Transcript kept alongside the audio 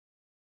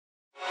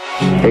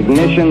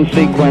Ignition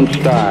sequence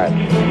start.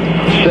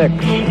 6,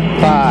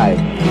 5,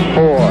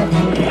 4,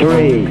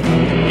 3,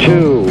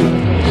 2,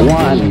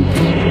 1,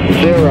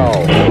 0.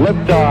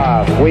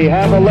 Liftoff. We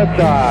have a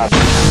liftoff.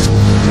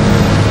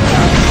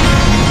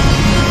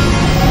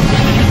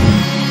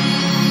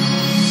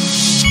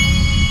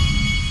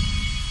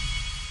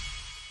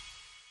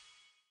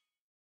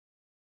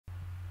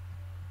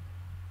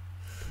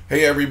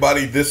 Hey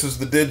everybody, this is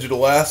the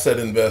Digital Asset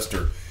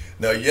Investor.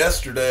 Now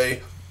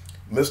yesterday,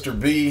 Mr.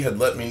 B had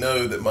let me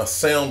know that my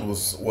sound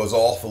was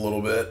off a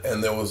little bit,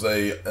 and there was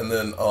I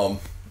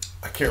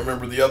can't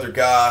remember, the other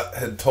guy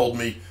had told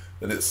me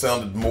that it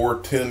sounded more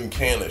tin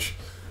canish.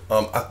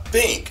 I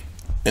think,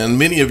 and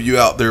many of you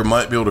out there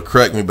might be able to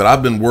correct me, but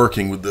I've been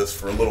working with this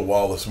for a little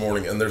while this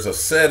morning, and there's a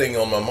setting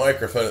on my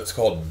microphone, it's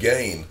called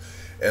gain.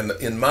 And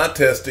in my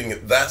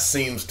testing, that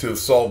seems to have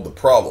solved the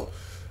problem.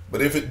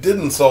 But if it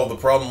didn't solve the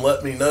problem,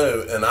 let me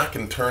know, and I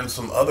can turn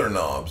some other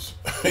knobs.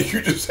 You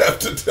just have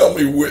to tell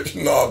me which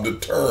knob to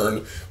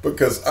turn,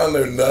 because I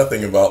know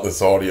nothing about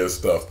this audio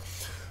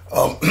stuff.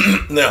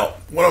 Now,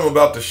 what I'm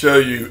about to show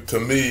you,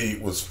 to me,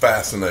 was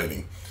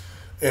fascinating.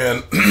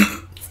 And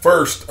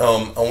first,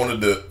 I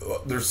wanted to,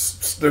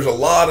 there's a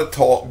lot of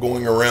talk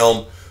going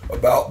around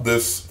about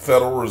this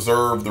Federal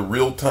Reserve, the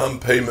real-time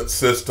payment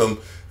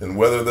system, and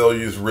whether they'll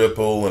use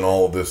Ripple and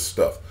all of this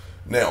stuff.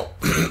 Now,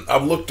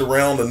 I've looked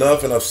around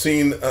enough, and I've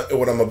seen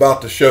what I'm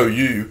about to show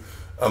you.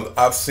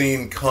 I've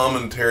seen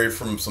commentary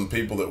from some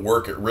people that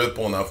work at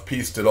Ripple, and I've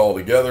pieced it all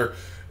together.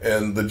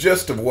 And the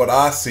gist of what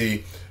I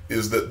see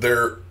is that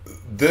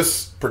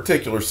this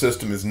particular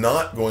system is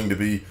not going to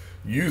be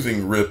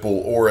using Ripple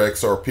or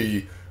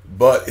XRP,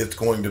 but it's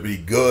going to be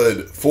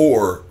good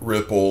for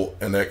Ripple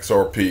and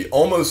XRP.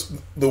 Almost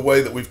the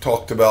way that we've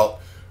talked about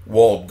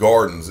walled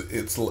gardens.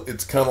 It's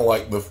kind of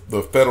like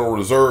the Federal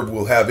Reserve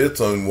will have its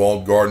own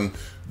walled garden,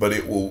 but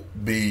it will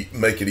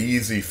make it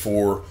easy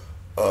for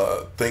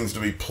things to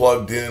be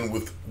plugged in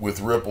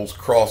with Ripple's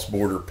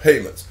cross-border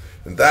payments.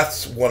 And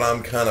that's what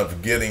I'm kind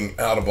of getting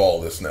out of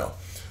all this now.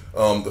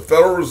 The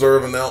Federal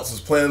Reserve announces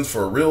plans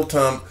for a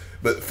real-time,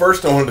 but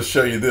first I wanted to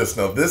show you this.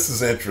 Now this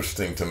is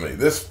interesting to me.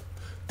 This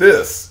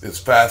is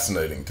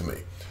fascinating to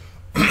me.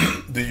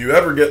 Do you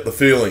ever get the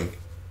feeling,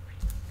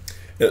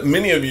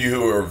 many of you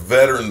who are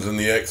veterans in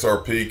the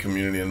XRP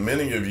community, and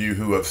many of you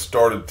who have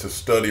started to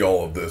study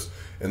all of this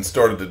and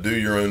started to do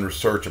your own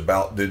research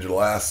about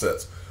digital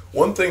assets,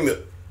 one thing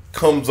that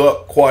comes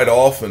up quite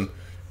often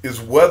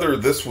is whether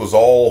this was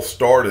all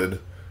started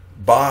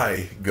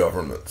by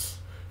governments.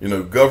 You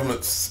know,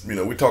 governments, you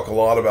know, we talk a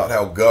lot about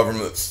how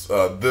governments,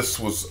 this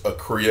was a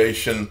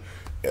creation,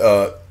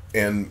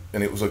 and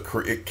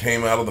it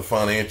came out of the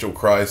financial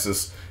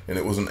crisis, and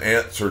it was an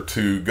answer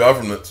to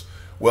governments.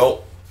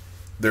 Well,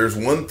 there's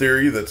one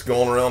theory that's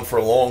gone around for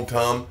a long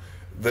time,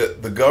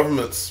 that the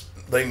governments,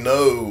 they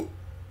know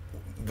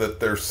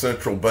that their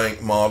central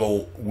bank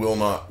model will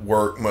not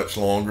work much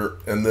longer,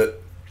 and that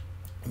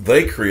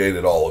they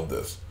created all of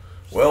this.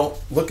 Well,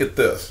 look at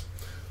this.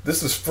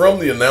 This is from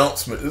the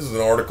announcement. This is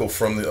an article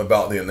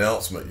about the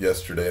announcement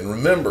yesterday. And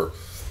remember,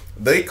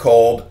 they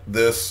called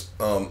this,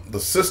 the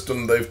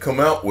system they've come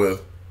out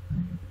with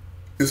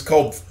is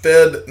called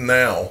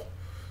FEDNOW.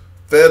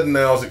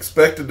 FEDNOW is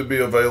expected to be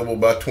available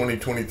by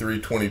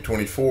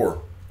 2023-2024.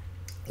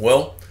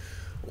 Well,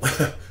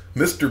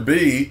 Mr.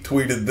 B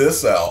tweeted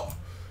this out.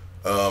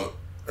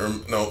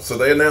 So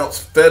they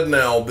announced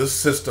FEDNOW, this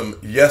system,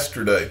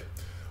 yesterday.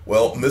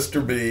 Well,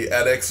 Mr. B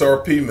at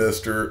XRP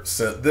Mister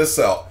sent this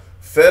out.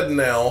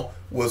 FEDNOW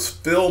was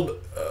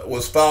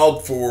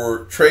filed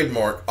for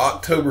trademark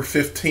October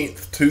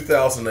 15th,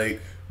 2008,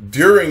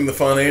 during the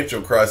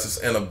financial crisis,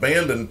 and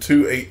abandoned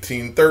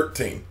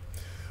 2/18/13.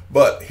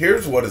 But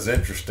here's what is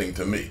interesting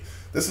to me.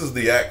 This is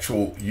the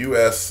actual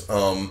U.S.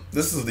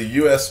 This is the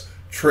U.S.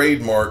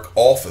 Trademark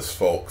Office,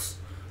 folks.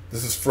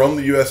 This is from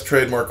the U.S.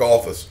 Trademark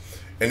Office,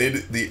 and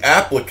the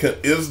applicant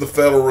is the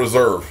Federal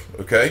Reserve.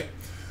 Okay.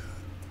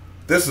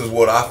 This is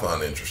what I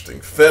find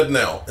interesting.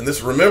 FEDNOW, and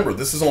this, remember,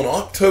 this is on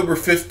October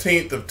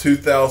 15th of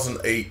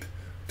 2008.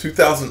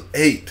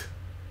 2008.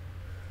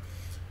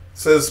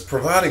 Says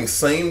providing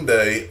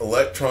same-day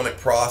electronic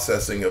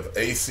processing of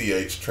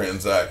ACH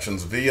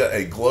transactions via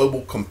a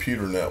global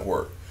computer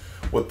network.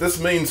 What this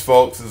means,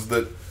 folks, is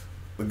that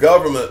the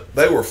government,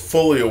 they were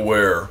fully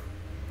aware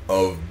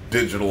of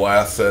digital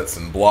assets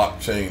and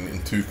blockchain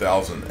in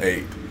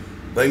 2008.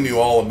 They knew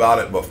all about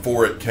it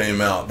before it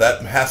came out.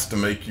 That has to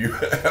make you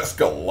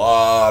ask a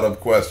lot of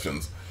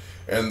questions.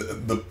 And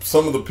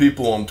some of the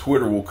people on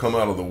Twitter will come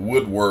out of the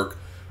woodwork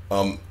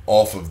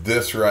off of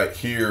this right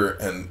here,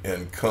 and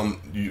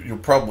you'll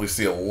probably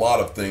see a lot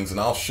of things, and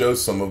I'll show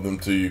some of them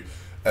to you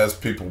as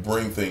people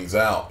bring things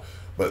out.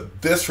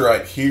 But this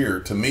right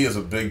here, to me, is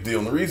a big deal.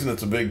 And the reason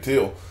it's a big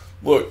deal,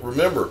 look,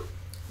 remember,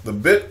 the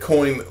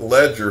Bitcoin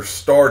ledger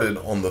started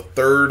on the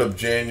 3rd of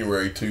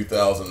January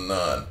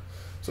 2009.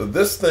 So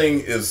this thing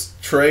is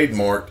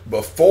trademarked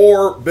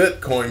before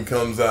Bitcoin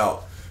comes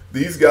out.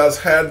 These guys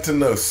had to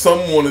know,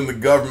 someone in the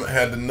government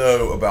had to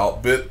know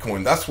about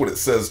Bitcoin. That's what it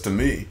says to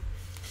me.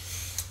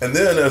 And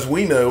then, as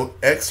we know,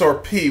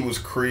 XRP was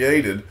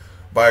created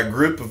by a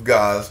group of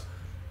guys,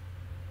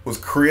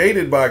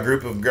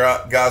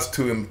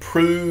 to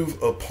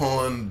improve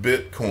upon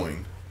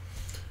Bitcoin.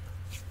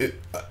 And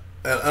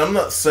I'm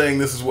not saying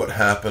this is what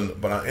happened,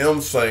 but I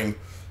am saying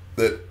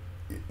that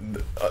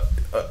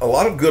a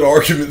lot of good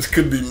arguments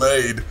could be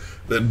made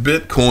that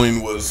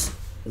Bitcoin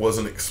was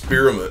an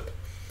experiment,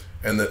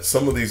 and that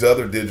some of these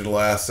other digital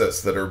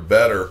assets that are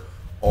better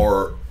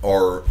are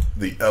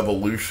the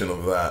evolution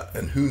of that,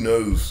 and who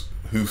knows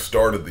who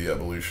started the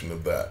evolution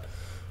of that.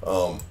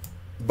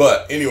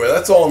 But anyway,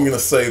 that's all I'm going to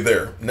say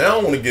there. Now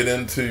I want to get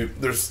into,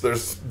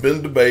 there's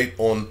been debate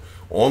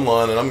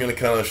online, and I'm going to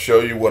kind of show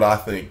you what I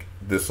think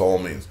this all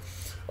means.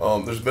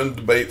 There's been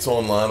debates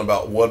online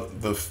about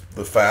what the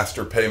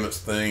faster payments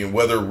thing and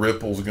whether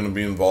Ripple's going to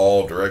be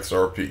involved or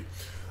XRP.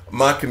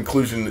 My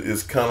conclusion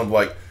is kind of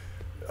like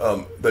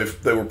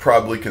they were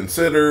probably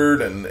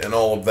considered and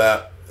all of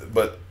that,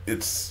 but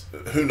it's,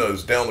 who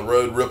knows, down the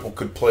road Ripple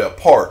could play a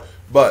part.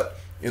 But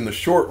in the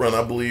short run,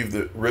 I believe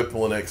that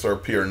Ripple and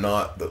XRP are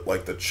not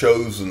the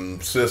chosen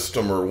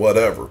system or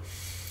whatever.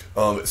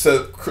 It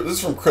says, this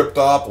is from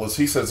Cryptopolis.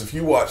 He says, if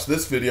you watch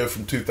this video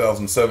from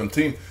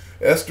 2017,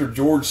 Esther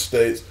George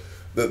states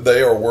that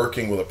they are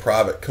working with a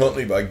private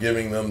company by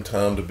giving them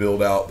time to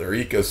build out their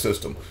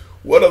ecosystem.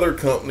 What other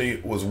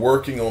company was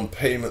working on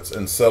payments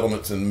and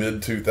settlements in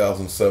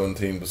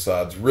mid-2017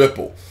 besides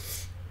Ripple?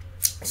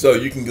 So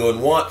you can go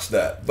and watch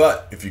that.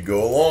 But if you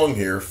go along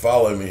here,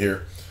 follow me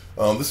here.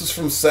 This is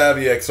from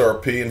Savvy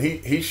XRP, and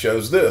he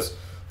shows this.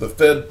 The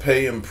Fed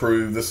Pay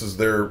Improve, this is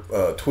their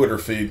Twitter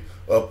feed,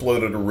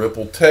 uploaded a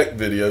Ripple tech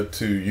video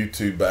to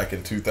YouTube back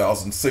in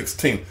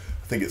 2016. I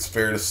think it's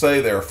fair to say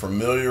they're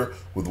familiar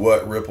with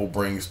what Ripple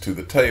brings to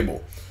the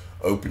table.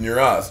 Open your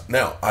eyes.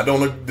 Now, I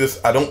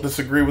don't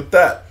disagree with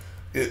that.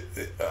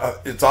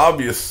 It's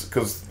obvious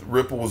because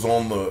Ripple was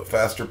on the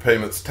Faster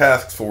Payments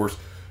Task Force.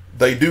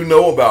 They do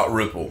know about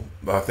Ripple.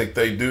 I think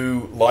they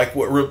do like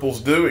what Ripple's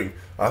doing.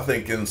 I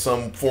think in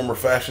some form or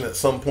fashion at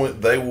some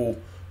point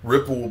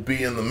Ripple will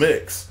be in the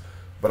mix.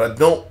 But I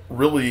don't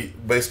really,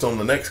 based on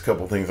the next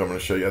couple of things I'm going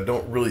to show you, I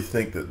don't really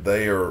think that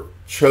they are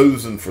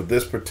chosen for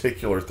this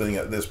particular thing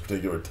at this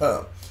particular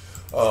time.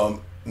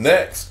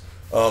 Next,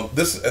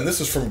 this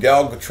is from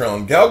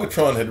Galgatron.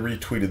 Galgatron had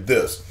retweeted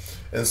this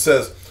and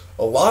says,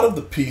 a lot of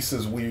the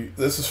pieces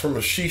this is from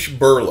Ashish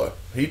Burla.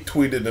 He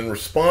tweeted in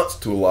response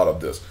to a lot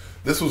of this.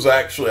 This was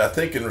actually, I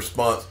think, in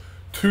response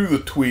to the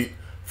tweet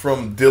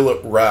from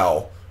Dilip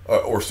Rao,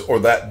 or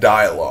that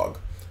dialogue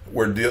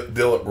where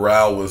Dilip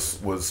Rao was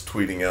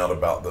tweeting out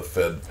about the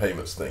Fed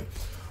payments thing.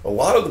 A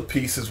lot of the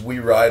pieces we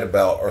write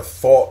about are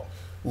thought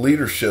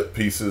leadership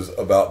pieces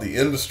about the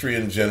industry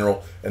in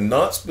general, and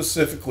not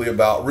specifically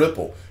about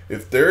Ripple.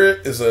 If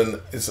there is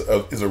a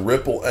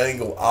Ripple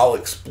angle, I'll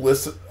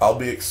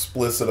be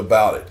explicit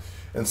about it.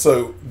 And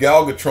so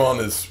Galgatron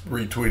is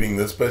retweeting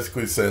this,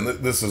 basically saying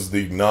that this is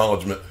the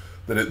acknowledgement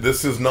that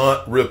this is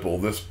not Ripple.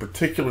 This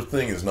particular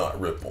thing is not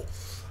Ripple.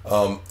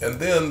 And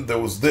then there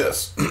was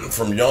this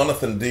from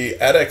Jonathan D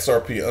at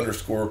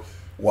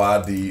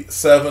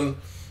XRP_YD7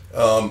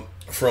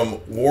 from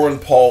Warren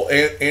Paul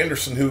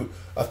Anderson, who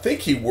I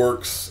think he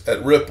works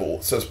at Ripple.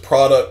 It says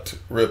product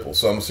Ripple,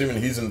 so I'm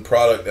assuming he's in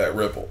product at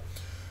Ripple.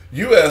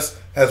 U.S.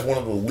 has one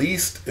of the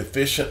least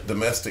efficient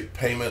domestic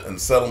payment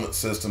and settlement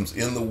systems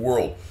in the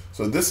world.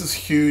 So this is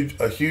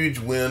a huge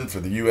win for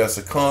the U.S.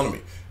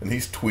 economy. And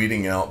he's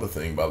tweeting out the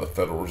thing by the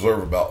Federal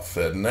Reserve about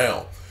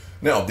FEDNOW.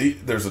 Now,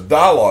 there's a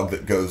dialogue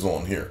that goes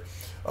on here.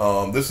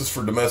 This is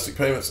for domestic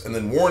payments. And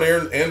then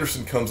Warren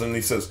Anderson comes in and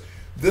he says,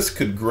 this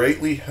could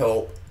greatly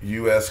help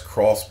U.S.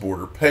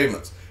 cross-border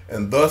payments,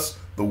 and thus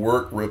the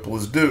work Ripple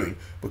is doing,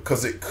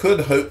 because it could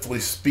hopefully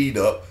speed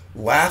up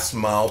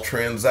last-mile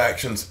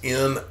transactions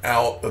in,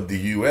 out of the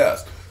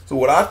U.S. So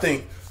what I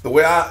think, the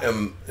way I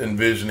am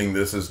envisioning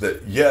this is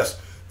that, yes,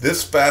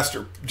 this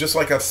faster, just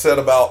like I've said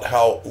about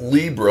how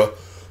Libra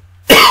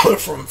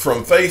from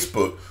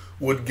Facebook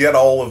would get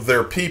all of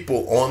their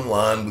people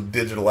online with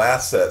digital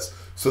assets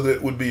so that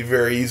it would be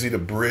very easy to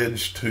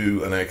bridge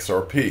to an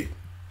XRP.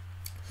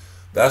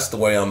 That's the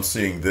way I'm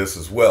seeing this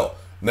as well.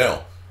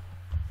 Now,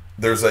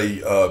 there's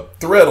a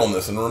thread on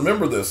this, and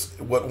remember this,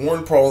 what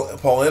Warren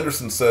Paul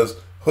Anderson says,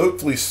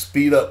 hopefully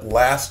speed up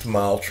last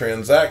mile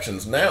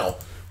transactions. Now,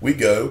 we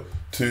go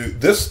to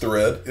this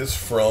thread is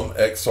from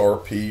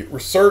XRP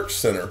Research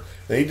Center,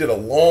 and he did a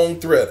long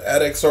thread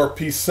at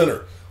XRP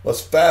Center.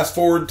 Let's fast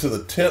forward to the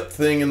 10th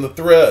thing in the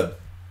thread.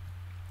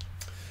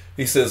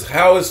 He says,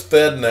 how is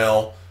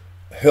FEDNOW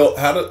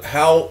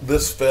how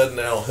this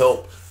FEDNOW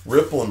help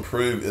Ripple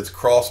improve its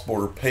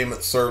cross-border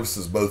payment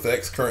services, both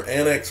Xcurrent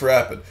and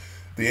Xrapid?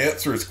 The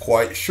answer is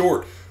quite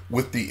short.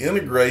 With the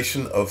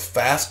integration of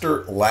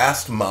faster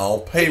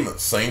last-mile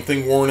payments. Same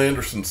thing Warren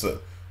Anderson said.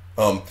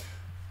 I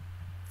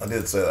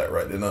did say that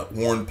right, didn't I?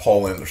 Warren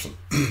Paul Anderson.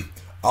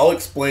 I'll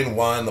explain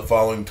why in the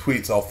following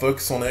tweets. I'll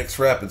focus on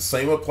Xrapid.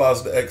 Same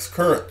applies to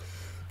Xcurrent.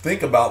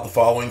 Think about the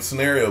following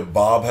scenario.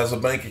 Bob has a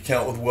bank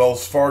account with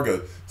Wells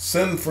Fargo.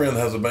 SendFriend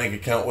has a bank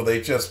account with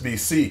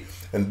HSBC.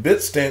 And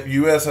Bitstamp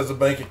US has a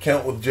bank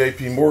account with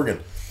JP Morgan.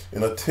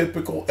 In a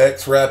typical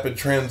XRP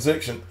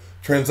transaction,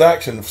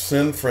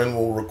 SendFriend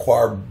will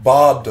require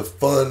Bob to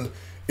fund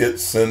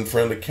its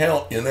SendFriend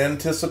account in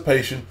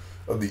anticipation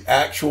of the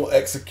actual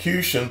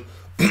execution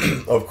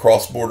of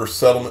cross-border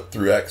settlement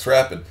through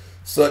XRP.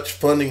 Such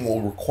funding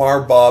will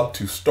require Bob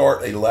to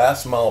start a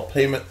last-mile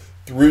payment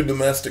through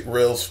domestic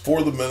rails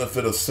for the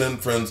benefit of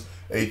SendFriend's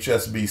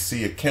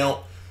HSBC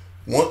account.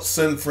 Once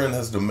SendFriend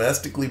has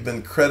domestically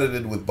been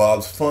credited with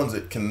Bob's funds,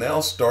 it can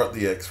now start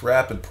the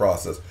XRP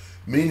process,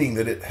 meaning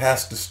that it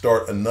has to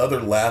start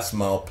another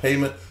last-mile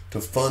payment to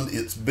fund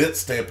its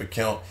Bitstamp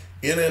account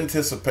in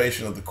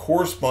anticipation of the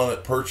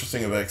correspondent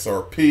purchasing of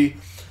XRP.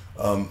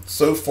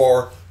 So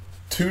far,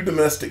 2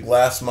 domestic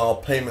last-mile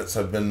payments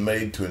have been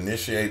made to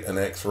initiate an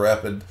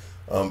XRP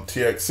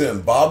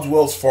TXN. Bob's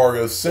Wells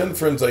Fargo,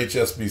 SendFriend's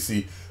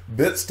HSBC,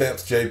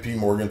 Bitstamp's JP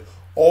Morgan.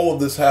 All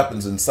of this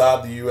happens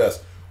inside the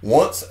U.S.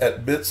 Once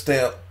at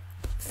Bitstamp,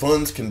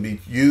 funds can be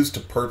used to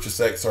purchase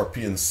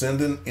XRP and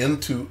send it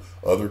into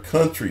other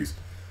countries.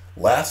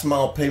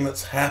 Last-mile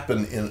payments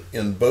happen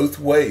in both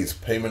ways: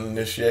 payment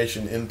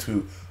initiation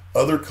into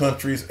other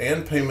countries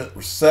and payment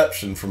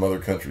reception from other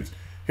countries.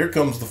 Here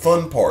comes the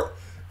fun part.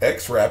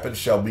 XRP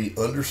shall be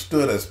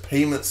understood as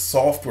payment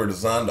software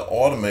designed to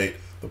automate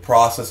the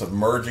process of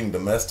merging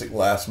domestic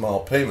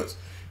last-mile payments,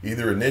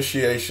 either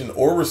initiation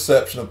or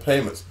reception of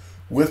payments,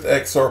 with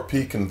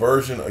XRP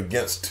conversion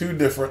against 2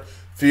 different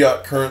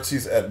fiat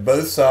currencies at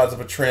both sides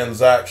of a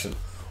transaction.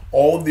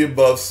 All of the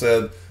above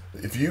said,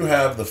 if you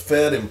have the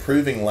Fed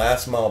improving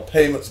last-mile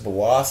payments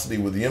velocity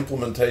with the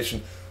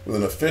implementation with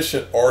an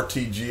efficient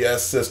RTGS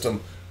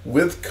system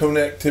with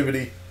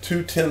connectivity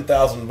to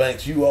 10,000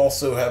 banks, you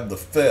also have the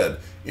Fed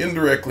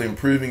indirectly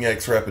improving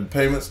XRP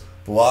payments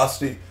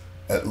velocity,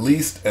 at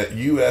least at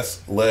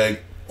US leg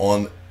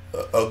on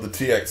of the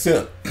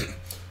TXN.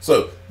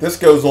 So this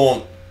goes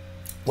on.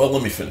 Well,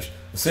 let me finish.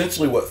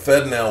 Essentially what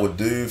FEDNOW would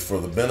do for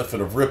the benefit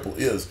of Ripple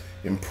is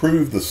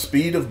improve the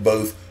speed of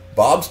both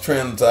Bob's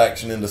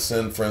transaction into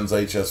SendFriend's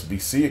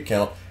HSBC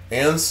account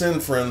and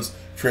SendFriend's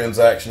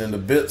transaction into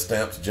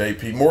Bitstamp's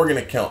JP Morgan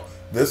account.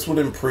 This would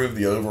improve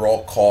the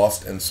overall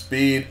cost and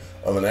speed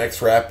of an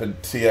XRP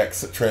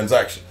TX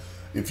transaction.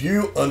 If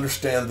you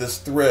understand this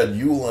thread,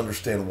 you will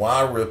understand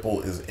why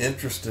Ripple is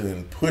interested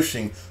in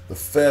pushing the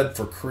Fed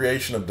for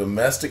creation of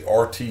domestic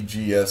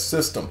RTGS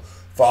system,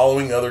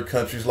 following other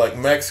countries like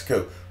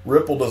Mexico.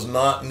 Ripple does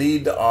not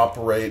need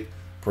to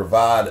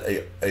provide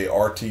a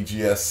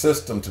RTGS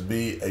system to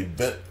be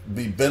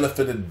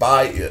benefited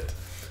by it.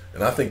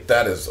 And I think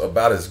that is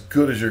about as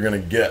good as you're going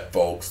to get,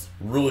 folks.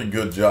 Really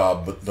good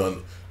job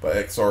done by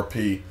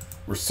XRP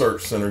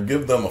Research Center.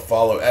 Give them a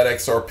follow at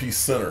XRP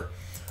Center.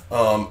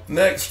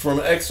 Next, from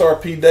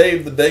XRP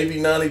Dave, the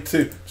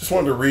Davey92. Just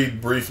wanted to read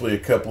briefly a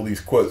couple of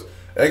these quotes.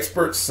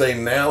 Experts say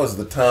now is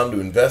the time to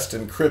invest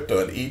in crypto,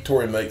 and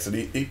eToro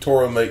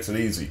makes it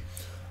easy.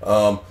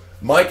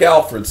 Mike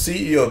Alfred,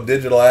 CEO of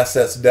Digital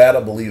Assets Data,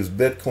 believes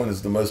Bitcoin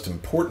is the most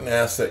important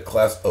asset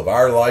class of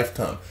our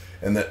lifetime,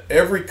 and that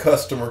every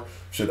customer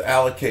should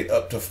allocate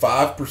up to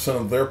 5%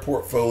 of their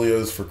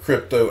portfolios for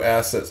crypto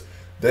assets.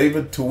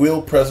 David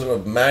Tawil,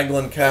 president of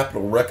Maglan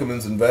Capital,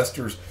 recommends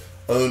investors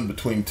own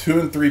between 2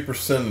 and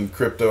 3% in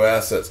crypto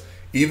assets.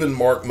 Even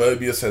Mark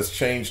Mobius has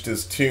changed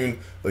his tune.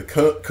 The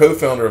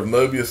co-founder of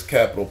Mobius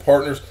Capital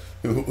Partners,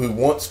 who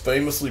once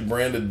famously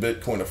branded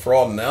Bitcoin a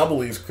fraud, now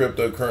believes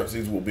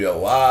cryptocurrencies will be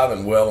alive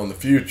and well in the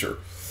future.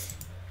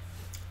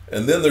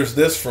 And then there's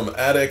this from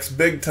ADX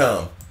Big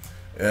Time,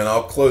 and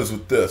I'll close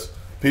with this.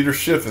 Peter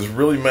Schiff is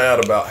really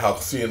mad about how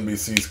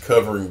CNBC is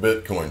covering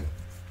Bitcoin.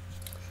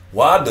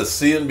 Why does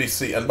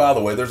CNBC, and by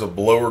the way, there's a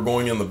blower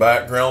going in the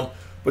background,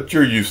 but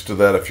you're used to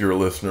that if you're a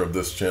listener of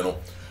this channel.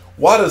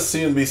 Why does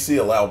CNBC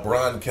allow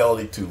Brian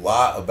Kelly to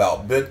lie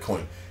about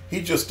Bitcoin?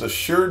 He just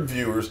assured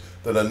viewers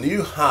that a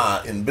new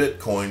high in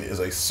Bitcoin is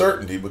a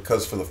certainty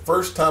because for the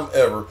first time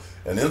ever,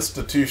 an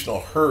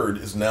institutional herd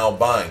is now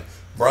buying.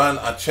 Brian,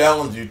 I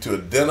challenge you to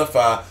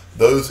identify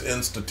those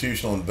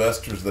institutional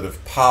investors that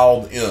have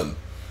piled in.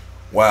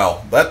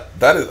 Wow,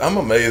 that is, I'm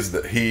amazed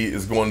that he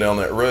is going down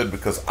that road,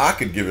 because I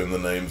could give him the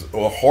names.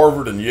 Well,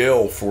 Harvard and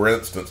Yale, for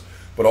instance.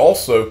 But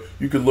also,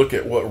 you could look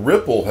at what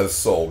Ripple has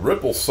sold.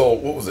 Ripple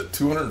sold, what was it,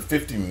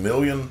 $250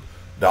 million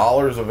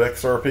of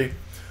XRP?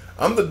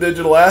 I'm the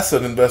digital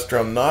asset investor.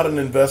 I'm not an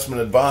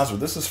investment advisor.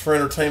 This is for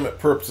entertainment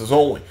purposes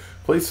only.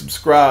 Please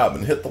subscribe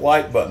and hit the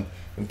like button.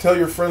 And tell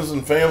your friends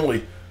and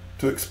family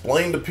to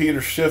explain to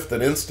Peter Schiff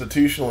that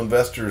institutional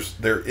investors,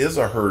 there is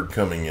a herd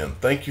coming in.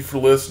 Thank you for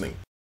listening.